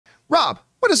Rob,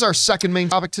 what is our second main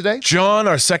topic today? John,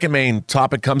 our second main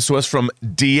topic comes to us from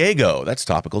Diego. That's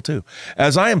topical too.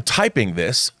 As I am typing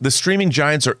this, the streaming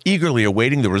giants are eagerly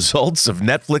awaiting the results of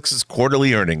Netflix's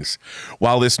quarterly earnings.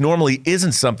 While this normally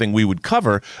isn't something we would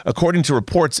cover, according to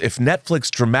reports, if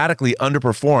Netflix dramatically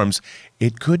underperforms,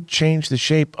 it could change the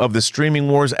shape of the streaming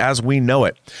wars as we know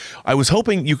it. I was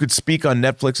hoping you could speak on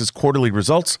Netflix's quarterly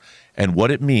results and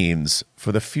what it means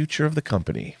for the future of the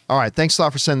company. All right, thanks a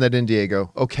lot for sending that in,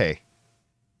 Diego. Okay.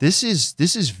 Today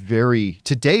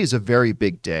is a very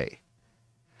big day.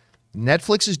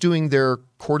 Netflix is doing their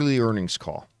quarterly earnings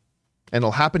call, and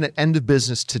it'll happen at end of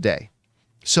business today.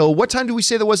 So what time do we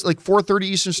say that was? Like 4:30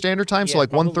 Eastern Standard Time? Yeah, so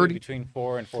like 1:30? Between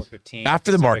 4 and 4:15.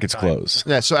 After the markets close.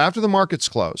 Yeah, so after the markets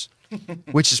close,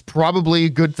 which is probably a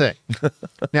good thing.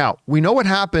 Now, we know what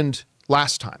happened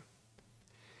last time.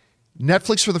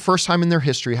 Netflix, for the first time in their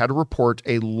history, had to report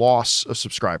a loss of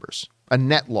subscribers. A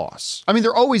net loss. I mean,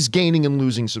 they're always gaining and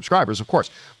losing subscribers, of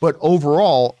course, but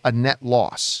overall, a net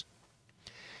loss.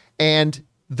 And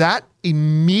that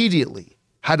immediately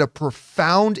had a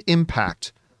profound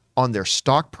impact on their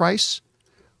stock price,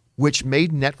 which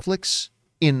made Netflix,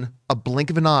 in a blink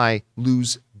of an eye,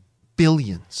 lose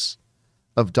billions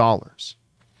of dollars.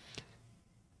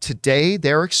 Today,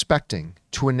 they're expecting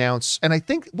to announce, and I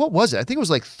think, what was it? I think it was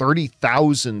like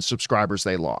 30,000 subscribers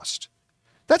they lost.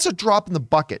 That's a drop in the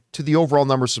bucket to the overall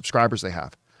number of subscribers they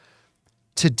have.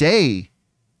 Today,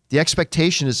 the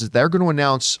expectation is that they're going to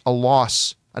announce a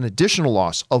loss, an additional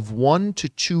loss of 1 to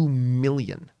 2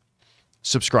 million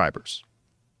subscribers.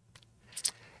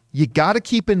 You got to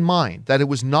keep in mind that it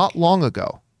was not long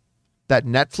ago that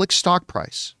Netflix stock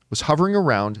price was hovering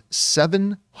around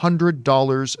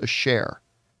 $700 a share.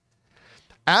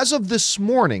 As of this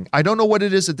morning, I don't know what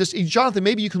it is at this. Jonathan,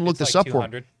 maybe you can look this up for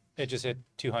me. It just hit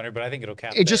 200, but I think it'll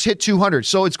cap. It just hit 200.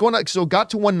 So it's going to, so it got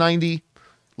to 190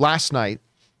 last night.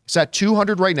 It's at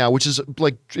 200 right now, which is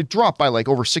like, it dropped by like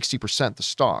over 60%, the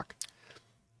stock.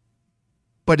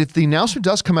 But if the announcement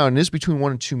does come out and is between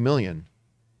 1 and 2 million,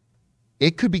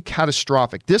 it could be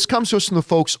catastrophic. This comes to us from the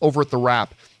folks over at The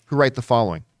Wrap who write the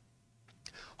following.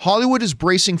 Hollywood is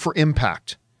bracing for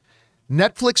impact.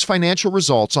 Netflix financial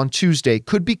results on Tuesday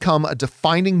could become a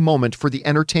defining moment for the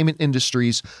entertainment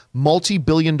industry's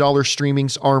multi-billion-dollar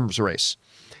streaming's arms race.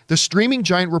 The streaming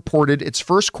giant reported its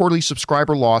first quarterly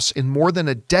subscriber loss in more than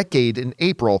a decade in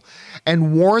April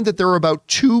and warned that there are about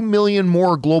 2 million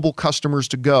more global customers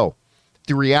to go.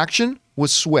 The reaction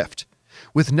was swift,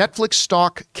 with Netflix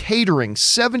stock catering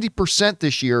 70%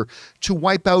 this year to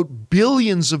wipe out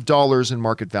billions of dollars in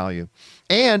market value,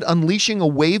 and unleashing a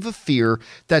wave of fear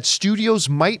that studios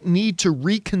might need to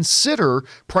reconsider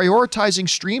prioritizing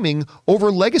streaming over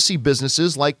legacy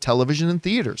businesses like television and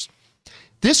theaters.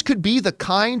 This could be the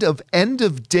kind of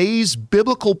end-of-days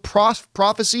biblical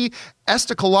prophecy,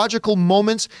 eschatological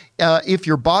moments if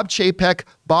you're Bob Chapek,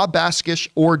 Bob Baskish,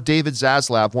 or David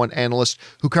Zaslav, one analyst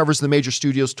who covers the major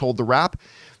studios, told The Wrap.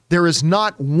 There is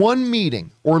not one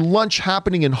meeting or lunch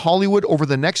happening in Hollywood over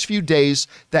the next few days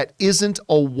that isn't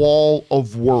a wall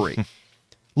of worry.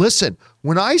 Listen,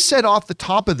 when I said off the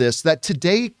top of this that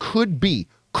today could be,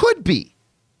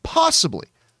 possibly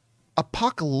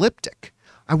apocalyptic,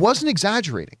 I wasn't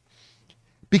exaggerating,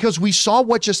 because we saw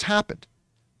what just happened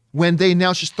when they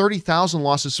announced just 30,000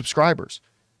 loss of subscribers,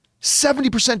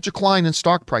 70% decline in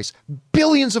stock price,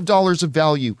 billions of dollars of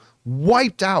value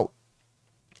wiped out.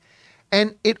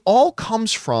 And it all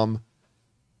comes from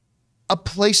a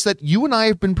place that you and I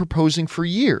have been proposing for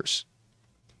years.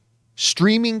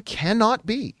 Streaming cannot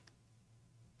be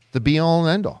the be-all and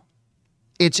end-all.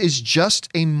 It is just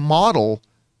a model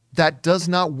that does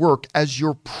not work as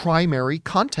your primary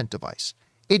content device.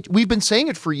 We've been saying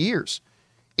it for years.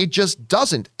 It just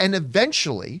doesn't. And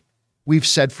eventually, we've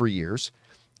said for years,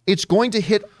 it's going to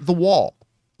hit the wall.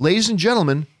 Ladies and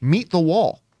gentlemen, meet the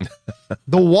wall.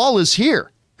 The wall is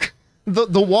here.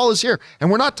 The wall is here.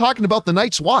 And we're not talking about the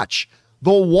Night's Watch.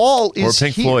 The wall is here.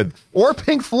 Or Pink Floyd. Or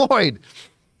Pink Floyd.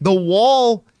 The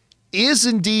wall is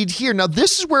indeed here. Now,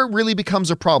 this is where it really becomes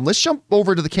a problem. Let's jump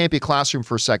over to the Campea classroom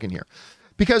for a second here.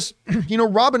 Because, you know,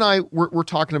 Rob and I were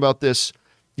talking about this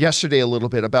yesterday a little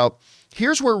bit about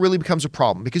here's where it really becomes a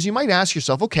problem. Because you might ask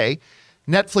yourself, okay,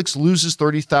 Netflix loses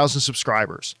 30,000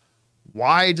 subscribers.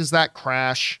 Why does that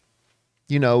crash,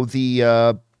 you know,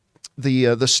 the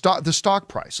stock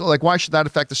price? So, like, why should that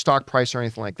affect the stock price or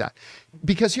anything like that?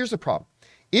 Because here's the problem.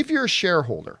 If you're a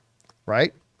shareholder,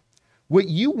 right, what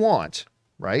you want,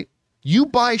 right, you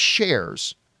buy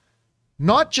shares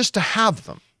not just to have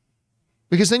them,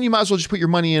 because then you might as well just put your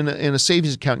money in a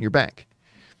savings account in your bank.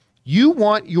 You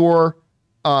want your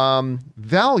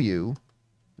value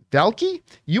Valky,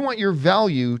 you want your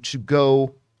value to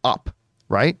go up,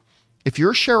 right? If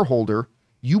you're a shareholder,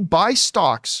 you buy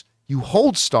stocks, you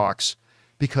hold stocks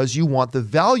because you want the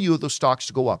value of those stocks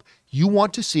to go up. You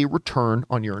want to see a return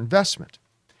on your investment.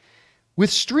 With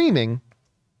streaming,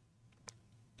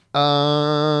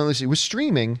 with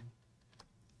streaming,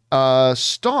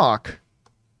 stock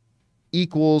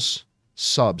equals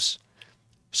subs,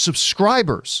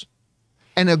 subscribers,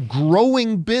 and a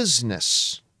growing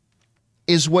business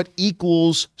is what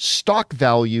equals stock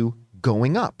value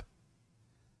going up.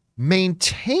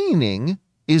 Maintaining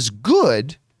is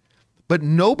good, but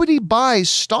nobody buys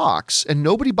stocks and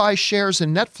nobody buys shares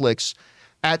in Netflix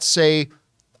at, say,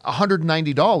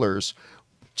 $190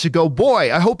 to go,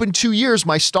 boy, I hope in 2 years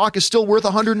my stock is still worth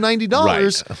 $190.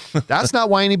 Right. That's not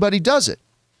why anybody does it.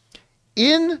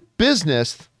 In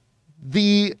business,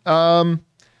 the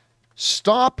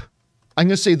stop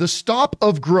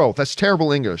of growth, that's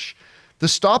terrible English. The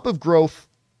stop of growth,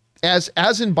 as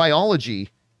in biology,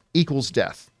 equals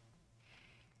death.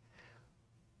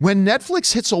 When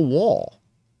Netflix hits a wall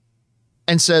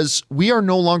and says, we are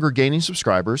no longer gaining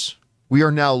subscribers, we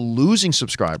are now losing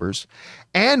subscribers,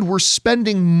 and we're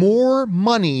spending more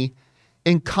money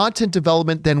in content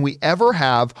development than we ever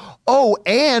have. Oh,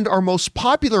 and our most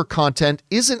popular content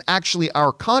isn't actually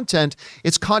our content.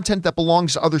 It's content that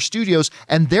belongs to other studios,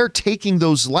 and they're taking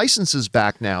those licenses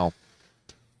back now.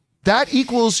 That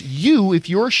equals you, if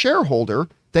you're a shareholder,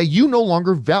 that you no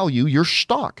longer value your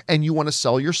stock and you want to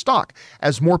sell your stock.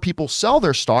 As more people sell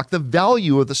their stock, the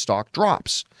value of the stock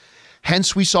drops.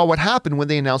 Hence, we saw what happened when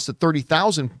they announced that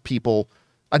 30,000 people,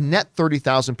 a net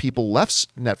 30,000 people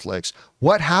left Netflix.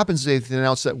 What happens if they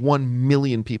announce that 1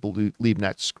 million people leave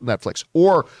Netflix,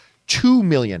 or 2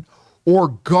 million, or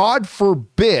God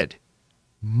forbid,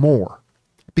 more?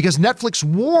 Because Netflix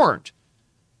warned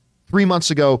 3 months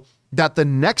ago that the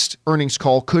next earnings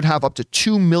call could have up to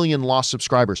 2 million lost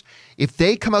subscribers. If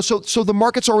they come out, so the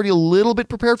market's already a little bit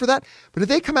prepared for that, but if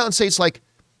they come out and say it's like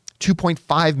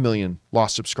 2.5 million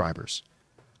lost subscribers,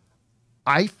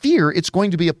 I fear it's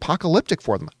going to be apocalyptic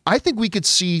for them. I think we could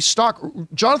see stock.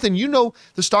 Jonathan, you know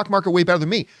the stock market way better than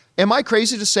me. Am I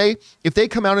crazy to say if they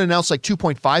come out and announce like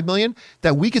 2.5 million,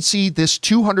 that we could see this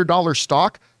 $200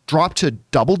 stock drop to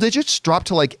double digits, drop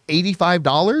to like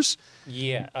 $85?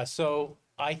 Yeah. So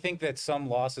I think that some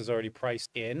loss is already priced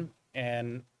in.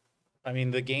 And I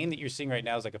mean, the gain that you're seeing right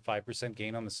now is like a 5%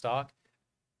 gain on the stock.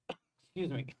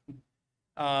 Excuse me.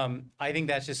 I think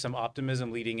that's just some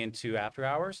optimism leading into after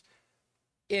hours.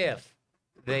 If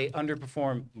they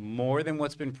underperform more than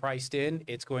what's been priced in,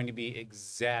 it's going to be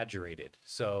exaggerated.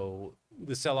 So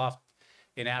the sell-off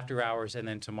in after hours and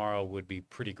then tomorrow would be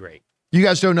pretty great. You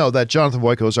guys don't know that Jonathan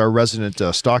Voico is our resident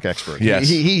stock expert. Yes.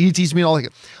 He teaches me all.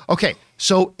 Okay,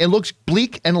 so it looks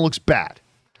bleak and it looks bad.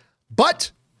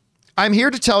 But I'm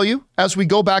here to tell you, as we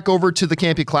go back over to the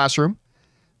Campea classroom,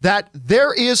 that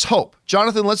there is hope.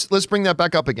 Jonathan, let's bring that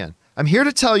back up again. I'm here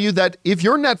to tell you that if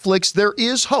you're Netflix, there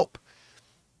is hope.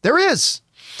 There is.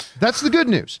 That's the good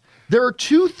news. There are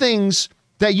two things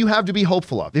that you have to be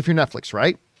hopeful of if you're Netflix,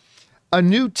 right? A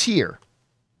new tier.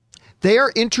 They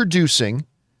are introducing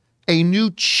a new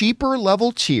cheaper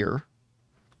level tier.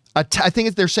 I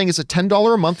think they're saying it's a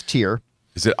 $10 a month tier.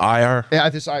 Is it IR? Yeah,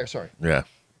 it's IR, sorry. Yeah.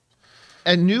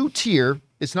 A new tier.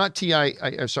 It's not TI.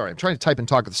 Sorry, I'm trying to type and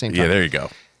talk at the same time. Yeah, there you go.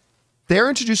 They're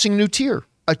introducing a new tier,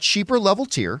 a cheaper level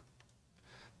tier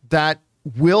that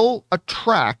will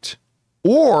attract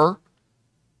or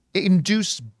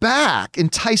entice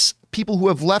people who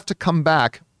have left to come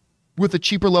back with a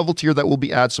cheaper level tier that will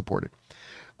be ad supported.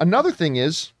 Another thing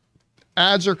is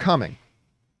ads are coming.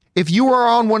 If you are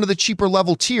on one of the cheaper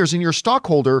level tiers and you're a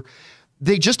stockholder,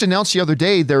 they just announced the other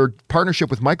day their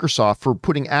partnership with Microsoft for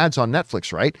putting ads on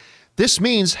Netflix, right? This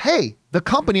means, hey, the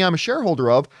company I'm a shareholder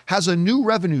of has a new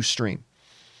revenue stream,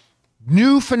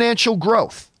 new financial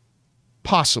growth,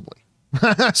 possibly.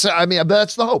 So, I mean,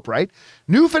 that's the hope, right?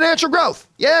 New financial growth.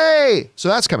 Yay. So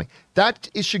that's coming. That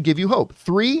should give you hope.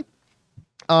 3,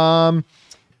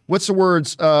 what's the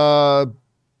words?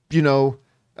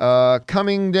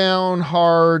 Coming down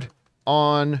hard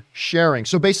on sharing.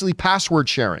 So basically password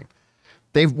sharing.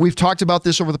 We've talked about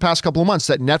this over the past couple of months,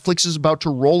 that Netflix is about to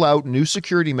roll out new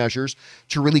security measures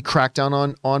to really crack down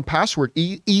on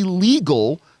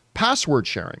illegal password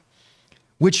sharing,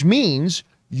 which means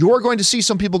you're going to see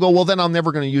some people go, well, then I'm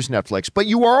never going to use Netflix. But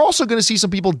you are also going to see some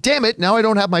people, damn it, now I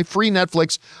don't have my free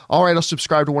Netflix. All right, I'll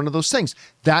subscribe to one of those things.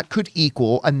 That could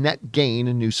equal a net gain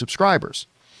in new subscribers.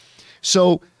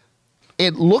 So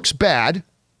it looks bad.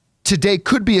 Today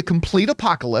could be a complete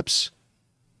apocalypse.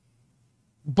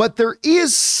 But there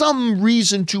is some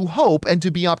reason to hope and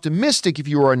to be optimistic if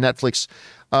you are a Netflix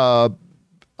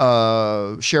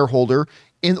shareholder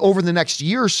in over the next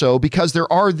year or so, because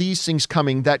there are these things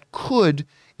coming that could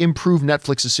improve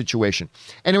Netflix's situation.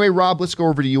 Anyway, Rob, let's go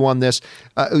over to you on this.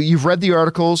 You've read the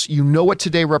articles. You know what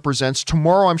today represents.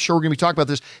 Tomorrow, I'm sure we're going to be talking about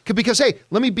this because, hey,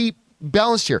 let me be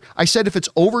balanced here. I said if it's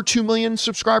over 2 million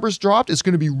subscribers dropped, it's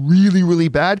going to be really, really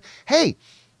bad. Hey,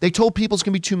 they told people it's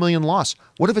going to be 2 million loss.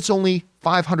 What if it's only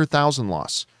 500,000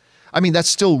 loss? I mean, that's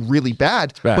still really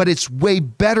bad, but it's way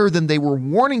better than they were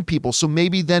warning people. So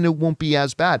maybe then it won't be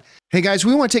as bad. Hey guys,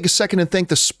 we want to take a second and thank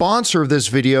the sponsor of this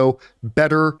video,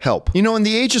 BetterHelp. You know, in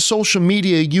the age of social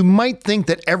media, you might think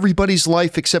that everybody's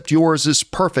life except yours is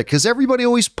perfect because everybody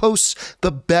always posts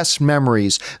the best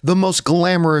memories, the most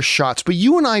glamorous shots. But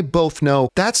you and I both know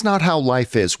that's not how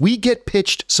life is. We get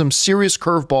pitched some serious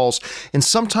curveballs, and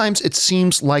sometimes it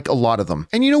seems like a lot of them.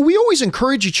 And you know, we always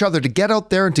encourage each other to get out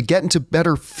there and to get into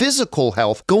better physical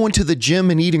health, going to the gym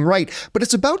and eating right. But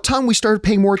it's about time we started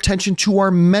paying more attention to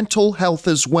our mental health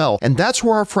as well. And that's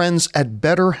where our friends at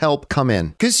BetterHelp come in.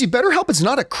 Because see, BetterHelp is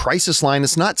not a crisis line.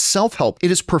 It's not self-help.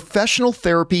 It is professional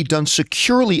therapy done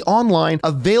securely online,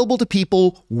 available to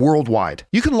people worldwide.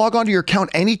 You can log onto your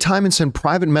account anytime and send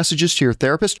private messages to your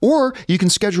therapist, or you can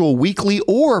schedule weekly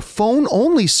or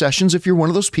phone-only sessions if you're one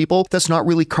of those people that's not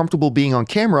really comfortable being on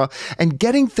camera. And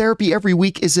getting therapy every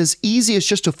week is as easy as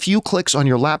just a few clicks on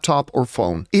your laptop or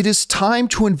phone. It is time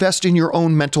to invest in your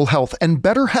own mental health, and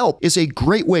BetterHelp is a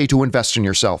great way to invest in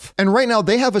yourself. And right now,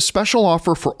 they have a special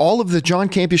offer for all of the John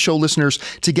Campea Show listeners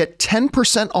to get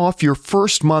 10% off your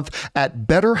first month at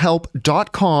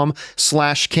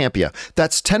betterhelp.com/Campea.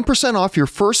 That's 10% off your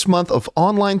first month of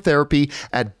online therapy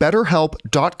at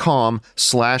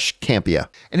betterhelp.com/Campea.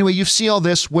 Anyway, you see all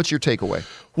this. What's your takeaway?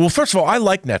 Well, first of all, I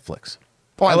like Netflix.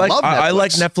 Oh, I love Netflix. I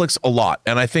like Netflix a lot.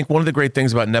 And I think one of the great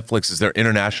things about Netflix is their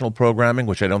international programming,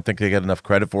 which I don't think they get enough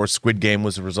credit for. Squid Game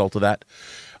was a result of that.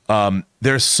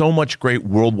 There's so much great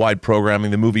worldwide programming.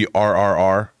 The movie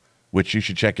RRR, which you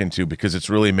should check into because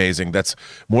it's really amazing. That's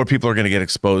more people are going to get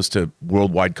exposed to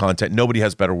worldwide content. Nobody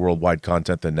has better worldwide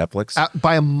content than Netflix.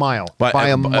 By a mile. By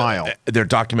a mile. Their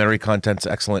documentary content's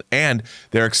excellent. And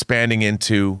they're expanding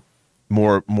into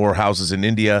more houses in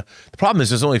India. The problem is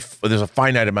there's a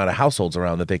finite amount of households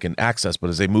around that they can access, but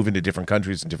as they move into different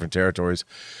countries and different territories,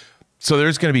 so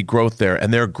there's going to be growth there,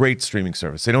 and they're a great streaming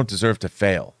service. They don't deserve to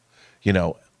fail. You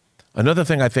know, another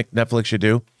thing I think Netflix should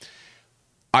do,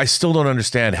 I still don't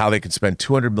understand how they could spend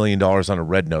 $200 million on a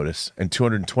Red Notice and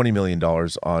 $220 million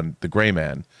on The Gray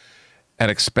Man and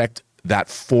expect that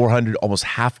almost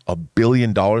 $500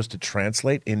 million to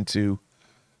translate into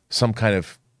some kind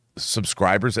of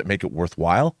subscribers that make it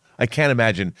worthwhile. I can't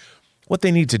imagine what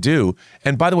they need to do.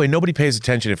 And by the way, nobody pays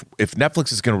attention. If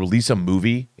Netflix is going to release a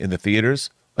movie in the theaters,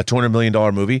 a $200 million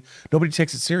movie, nobody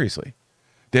takes it seriously.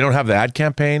 They don't have the ad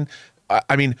campaign.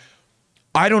 I mean,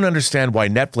 I don't understand why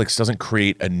Netflix doesn't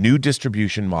create a new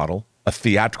distribution model, a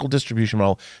theatrical distribution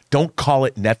model. Don't call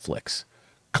it Netflix.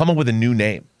 Come up with a new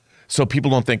name so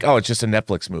people don't think, oh, it's just a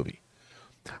Netflix movie.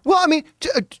 Well, I mean,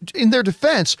 in their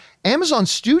defense, Amazon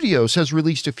Studios has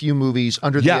released a few movies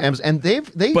under the Amazon, and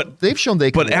they've shown they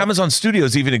can. But Amazon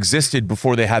Studios even existed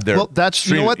before they had their. Well,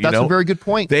 you know what? That's a very good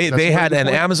point. They had an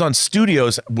Amazon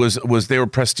Studios was they were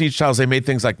prestige titles. They made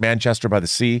things like Manchester by the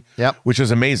Sea, which was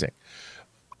amazing.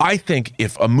 I think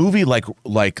if a movie like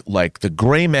The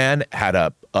Gray Man had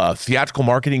a theatrical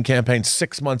marketing campaign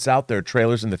 6 months out, there are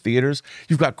trailers in the theaters.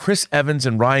 You've got Chris Evans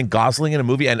and Ryan Gosling in a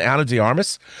movie and Ana de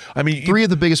Armas. I mean, three of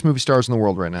the biggest movie stars in the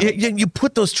world right now. You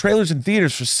put those trailers in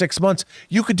theaters for 6 months,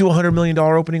 you could do a $100 million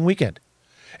opening weekend.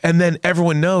 And then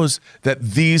everyone knows that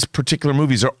these particular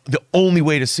movies are the only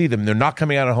way to see them. They're not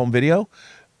coming out on home video.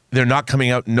 They're not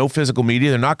coming out, no physical media.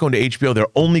 They're not going to HBO. They're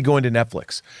only going to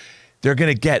Netflix. They're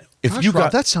going to get,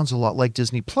 Rob, that sounds a lot like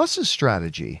Disney Plus's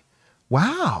strategy.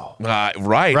 Wow.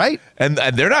 Right. And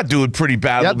they're not doing pretty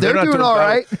bad. Yep, they're doing all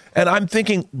right. And I'm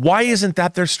thinking, why isn't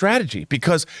that their strategy?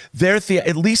 Because they're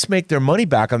at least make their money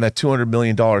back on that $200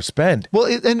 million spend. Well,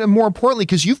 and more importantly,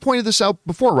 because you've pointed this out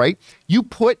before, right? You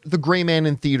put The Gray Man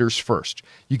in theaters first.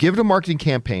 You give it a marketing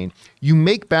campaign. You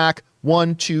make back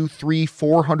 $100, $200,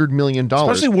 $300, $400 million.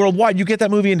 Especially worldwide. You get that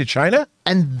movie into China?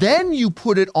 And then you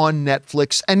put it on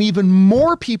Netflix, and even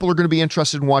more people are going to be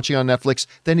interested in watching on Netflix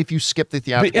than if you skip the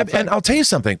theatrical. And I'll tell you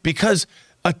something, because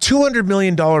a $200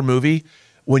 million movie,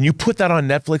 when you put that on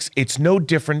Netflix, it's no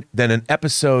different than an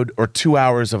episode or 2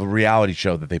 hours of a reality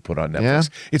show that they put on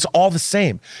Netflix. Yeah. It's all the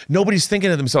same. Nobody's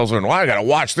thinking to themselves, well, I got to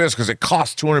watch this because it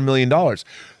costs $200 million.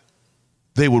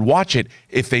 they would watch it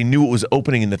if they knew it was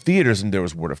opening in the theaters and there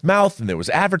was word of mouth and there was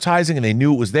advertising and they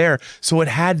knew it was there. So it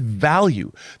had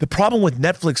value. The problem with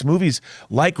Netflix movies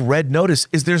like Red Notice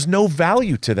is there's no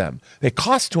value to them. They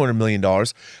cost $200 million,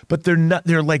 but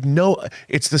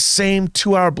it's the same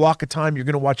 2-hour block of time you're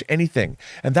going to watch anything.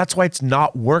 And that's why it's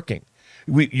not working.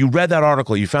 You read that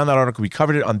article. You found that article. We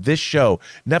covered it on this show.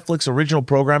 Netflix original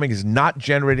programming is not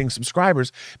generating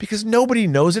subscribers because nobody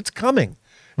knows it's coming.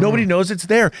 Nobody knows it's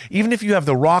there. Even if you have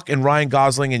The Rock and Ryan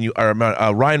Gosling and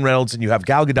Ryan Reynolds and you have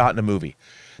Gal Gadot in a movie,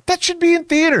 that should be in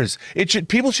theaters.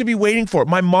 People should be waiting for it.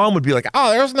 My mom would be like, "Oh,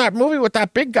 there's that movie with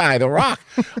that big guy, The Rock.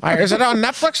 Is it on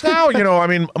Netflix now?" I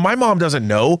mean, my mom doesn't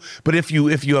know, but if you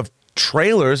have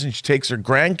trailers and she takes her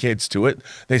grandkids to it,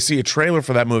 they see a trailer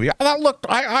for that movie.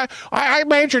 I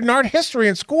majored in art history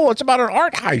in school. It's about an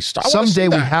art heist. Someday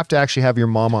we have to actually have your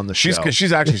mom on the show. She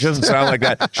doesn't sound like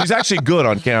that. She's actually good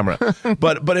on camera.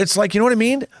 But it's like, you know what I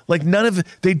mean? Like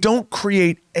they don't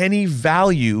create any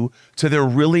value to their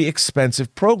really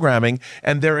expensive programming,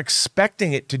 and they're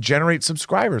expecting it to generate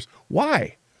subscribers.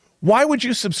 Why? Why would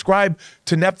you subscribe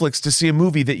to Netflix to see a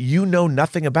movie that you know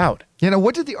nothing about?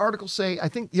 What did the article say? I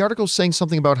think the article is saying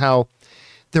something about how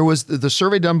there was the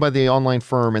survey done by the online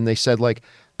firm, and they said, like,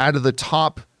 out of the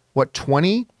top,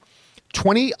 20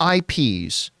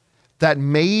 IPs that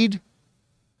made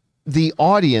the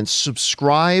audience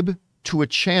subscribe to a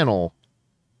channel,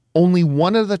 only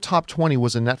one of the top 20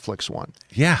 was a Netflix one.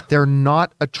 Yeah. They're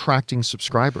not attracting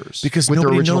subscribers because with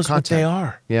nobody their original knows content. What they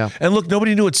are. Yeah. And look,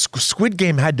 nobody knew it. Squid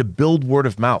Game had to build word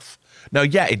of mouth. Now,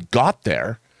 yeah, it got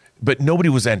there, but nobody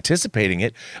was anticipating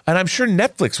it. And I'm sure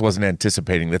Netflix wasn't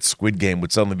anticipating that Squid Game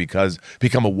would suddenly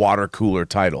become a water cooler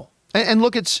title. And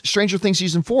look at Stranger Things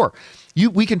Season 4.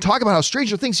 We can talk about how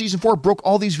Stranger Things Season 4 broke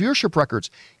all these viewership records.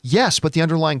 Yes, but the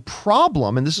underlying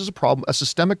problem, and this is a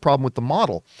systemic problem with the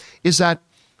model, is that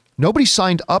nobody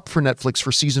signed up for Netflix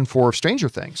for Season 4 of Stranger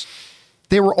Things.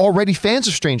 They were already fans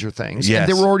of Stranger Things, yes, and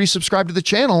they were already subscribed to the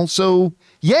channel. So,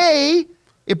 yay!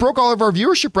 It broke all of our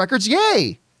viewership records.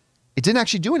 Yay! It didn't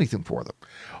actually do anything for them.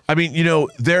 I mean,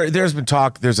 there's been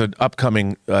talk. There's an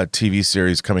upcoming TV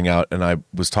series coming out, and I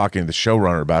was talking to the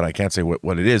showrunner about it. I can't say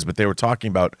what it is, but they were talking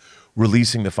about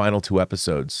releasing the final 2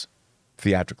 episodes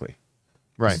theatrically.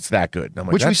 Right. It's that good. Like,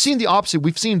 which we've seen the opposite.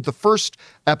 We've seen the first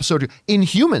episode,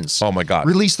 Inhumans. Oh my God.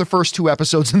 Release the first 2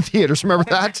 episodes in theaters. Remember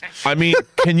that? I mean,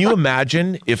 can you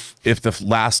imagine if the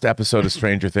last episode of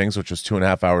Stranger Things, which was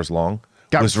 2.5 hours long,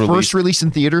 was first released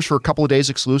in theaters for a couple of days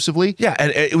exclusively? Yeah,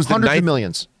 and it was hundreds of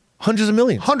millions. Hundreds of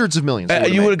millions. Hundreds of millions.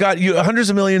 You would have got hundreds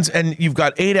of millions, and you've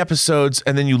got 8 episodes,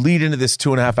 and then you lead into this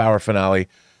 2.5 hour finale,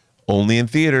 only in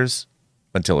theaters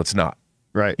until it's not.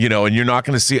 Right. And you're not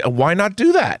going to see it. Why not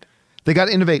do that? They got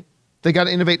to innovate. They got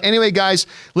to innovate. Anyway, guys,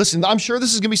 listen, I'm sure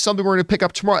this is going to be something we're going to pick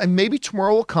up tomorrow, and maybe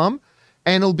tomorrow will come,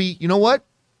 and it'll be, you know what?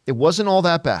 It wasn't all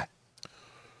that bad.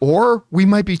 Or we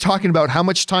might be talking about how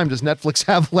much time does Netflix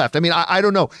have left. I mean, I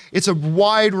don't know. It's a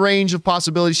wide range of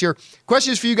possibilities here.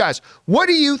 Question is for you guys. What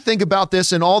do you think about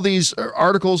this and all these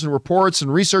articles and reports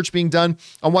and research being done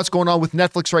on what's going on with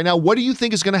Netflix right now? What do you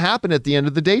think is going to happen at the end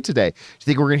of the day today? Do you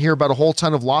think we're going to hear about a whole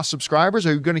ton of lost subscribers? Or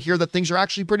are you going to hear that things are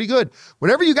actually pretty good?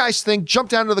 Whatever you guys think, jump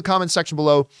down to the comment section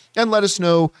below and let us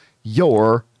know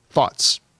your thoughts.